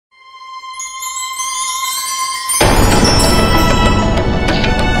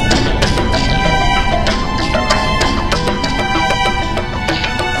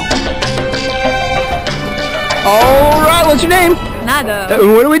what's your name?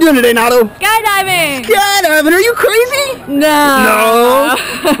 Nado. What are we doing today, Nado? Skydiving! Skydiving? Are you crazy? No.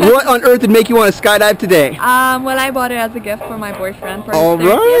 What on earth would make you want to skydive today? Well, I bought it as a gift for my boyfriend for his All 30th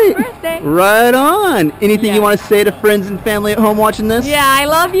right. birthday. Right on. Anything you want to say to friends and family at home watching this? Yeah, I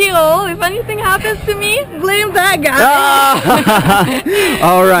love you. If anything happens to me, blame that guy.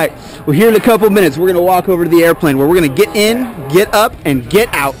 All right. Well, here in a couple minutes, we're going to walk over to the airplane where we're going to get in, get up, and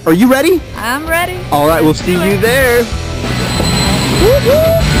get out. Are you ready? I'm ready. All right, we'll see you there.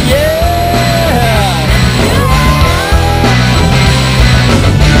 Yeah!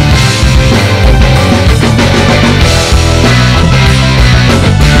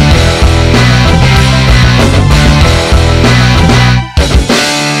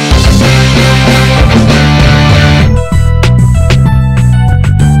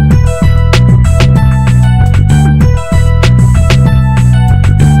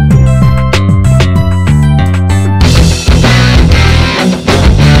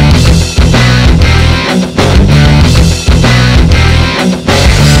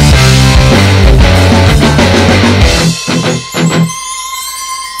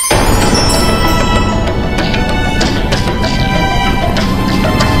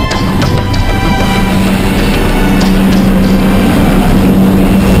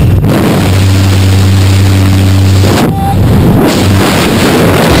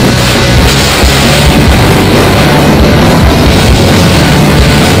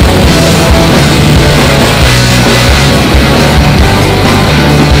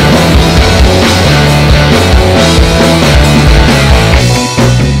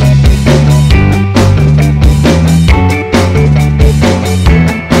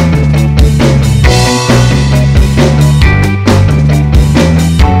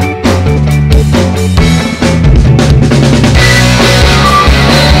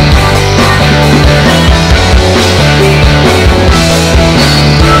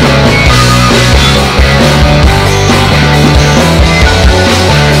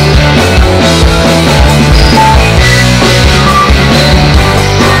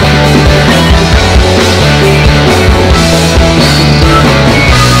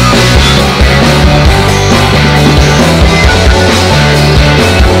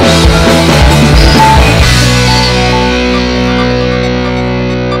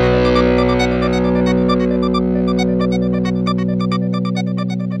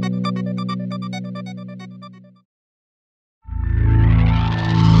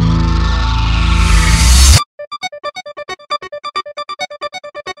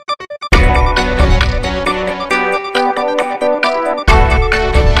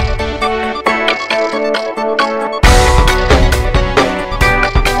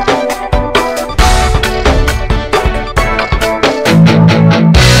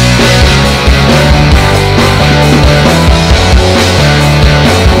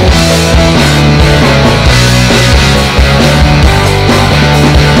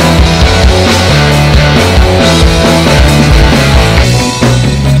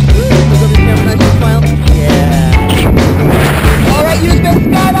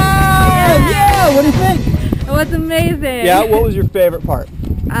 Amazing. Yeah, what was your favorite part?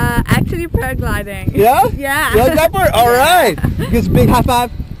 Actually paragliding. Yeah? Yeah. You like that part? All right. Give us a big high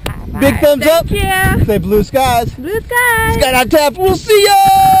five. Big thumbs up. Thank you. Say blue skies. Blue skies. Skydive Taft. We'll see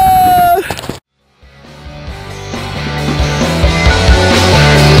ya.